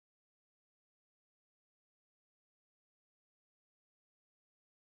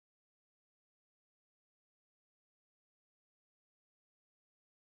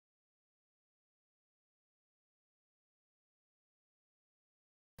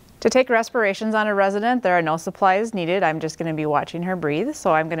To take respirations on a resident, there are no supplies needed. I'm just going to be watching her breathe.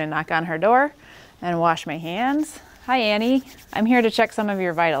 So I'm going to knock on her door and wash my hands. Hi, Annie. I'm here to check some of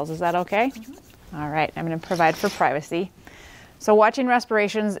your vitals. Is that okay? Mm-hmm. All right. I'm going to provide for privacy. So watching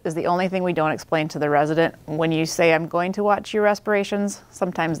respirations is the only thing we don't explain to the resident. When you say, I'm going to watch your respirations,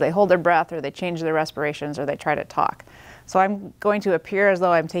 sometimes they hold their breath or they change their respirations or they try to talk. So I'm going to appear as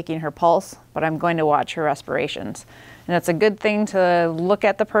though I'm taking her pulse, but I'm going to watch her respirations. And it's a good thing to look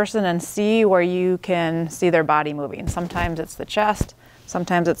at the person and see where you can see their body moving. Sometimes it's the chest,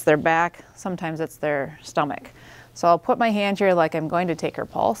 sometimes it's their back, sometimes it's their stomach. So I'll put my hand here like I'm going to take her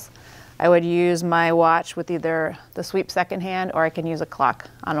pulse. I would use my watch with either the sweep second hand or I can use a clock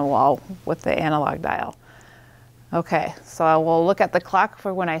on a wall with the analog dial. Okay, so I will look at the clock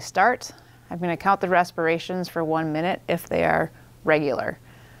for when I start. I'm going to count the respirations for 1 minute if they are regular.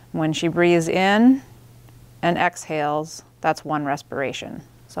 When she breathes in and exhales, that's 1 respiration.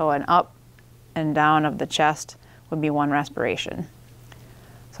 So an up and down of the chest would be 1 respiration.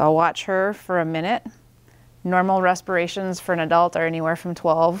 So I'll watch her for a minute. Normal respirations for an adult are anywhere from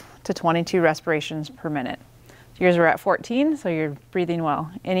 12 to 22 respirations per minute. Yours are at 14, so you're breathing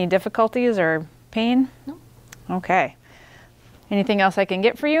well. Any difficulties or pain? No. Okay. Anything else I can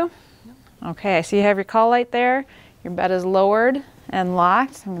get for you? No. Okay, I see you have your call light there. Your bed is lowered and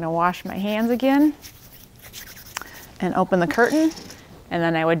locked. I'm going to wash my hands again and open the curtain, and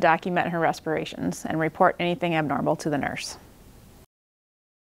then I would document her respirations and report anything abnormal to the nurse.